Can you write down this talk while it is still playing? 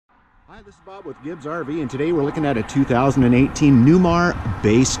Hi, this is Bob with Gibbs RV, and today we're looking at a 2018 Newmar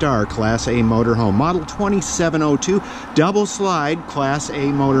Baystar Class A motorhome, model 2702, double slide Class A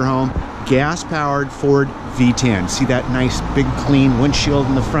motorhome, gas-powered Ford V10. See that nice big clean windshield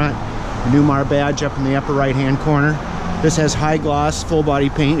in the front, Newmar badge up in the upper right-hand corner. This has high gloss, full body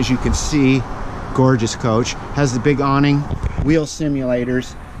paint, as you can see. Gorgeous coach. Has the big awning, wheel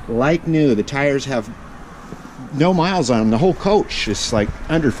simulators, like new. The tires have no miles on them. The whole coach is like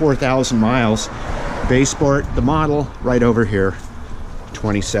under 4,000 miles. Baysport, the model right over here,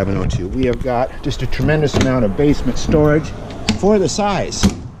 2702. We have got just a tremendous amount of basement storage for the size.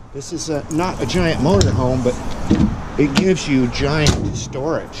 This is not a giant motorhome, but it gives you giant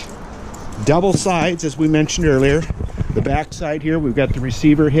storage. Double sides, as we mentioned earlier. The back side here, we've got the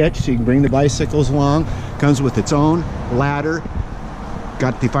receiver hitch, so you can bring the bicycles along. Comes with its own ladder.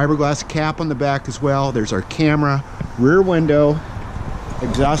 Got the fiberglass cap on the back as well. There's our camera, rear window,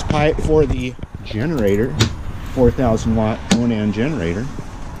 exhaust pipe for the generator, 4,000 watt Onan generator.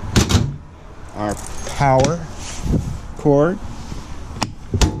 Our power cord.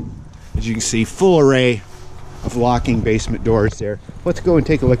 As you can see, full array of locking basement doors there. Let's go and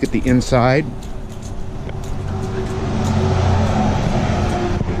take a look at the inside.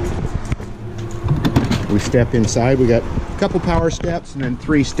 We step inside, we got a couple power steps and then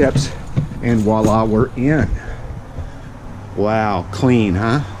 3 steps, and voila, we're in. Wow, clean,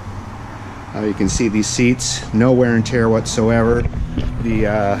 huh? You can see these seats, no wear and tear whatsoever.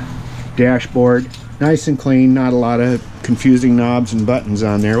 The dashboard, nice and clean, not a lot of confusing knobs and buttons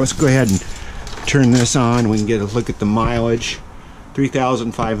on there. Let's go ahead and turn this on. We can get a look at the mileage.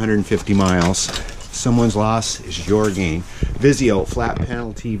 3,550 miles. Someone's loss is your gain. Vizio flat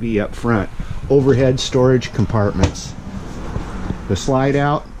panel TV up front. Overhead storage compartments. The slide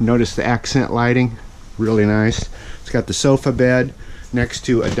out, notice the accent lighting, really nice. It's got the sofa bed next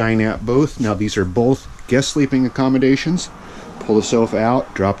to a dinette booth. Now these are both guest sleeping accommodations. Pull the sofa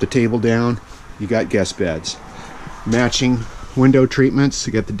out, drop the table down, you got guest beds. Matching window treatments,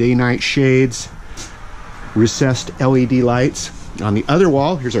 you got the day-night shades, recessed LED lights. On the other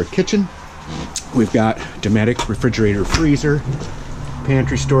wall, here's our kitchen. We've got Dometic refrigerator, freezer,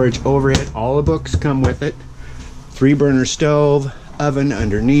 pantry storage overhead. All the books come with it. 3-burner stove, oven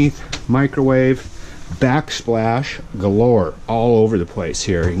underneath, microwave, backsplash galore all over the place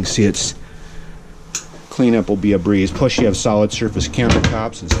here. You can see it's cleanup will be a breeze. Plus you have solid surface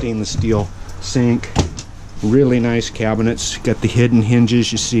countertops and stainless steel sink. Really nice cabinets. Got the hidden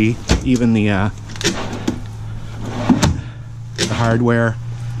hinges, you see. Even the hardware.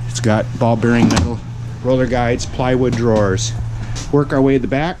 It's got ball bearing metal roller guides, plywood drawers. Work our way to the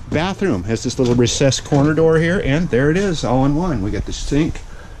back. Bathroom has this little recessed corner door here, and there it is, all in one. We got the sink,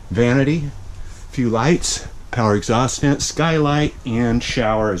 vanity, a few lights, power exhaust vent, skylight, and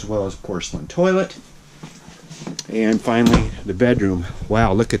shower, as well as porcelain toilet. And finally, the bedroom.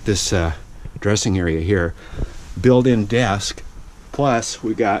 Wow, look at this dressing area here. Built-in desk. Plus,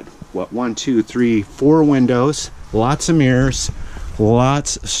 we got, what, 1, 2, 3, 4 windows, lots of mirrors,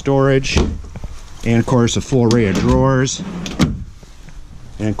 lots of storage, and of course a full array of drawers,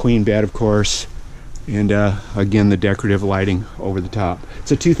 and queen bed, of course, and again the decorative lighting over the top.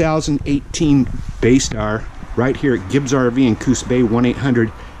 It's a 2018 Baystar right here at Gibbs RV in Coos Bay.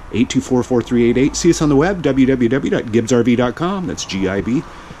 1-800-824-4388. See us on the web, www.gibbsrv.com. That's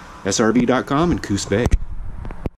GIBSRV.com in Coos Bay.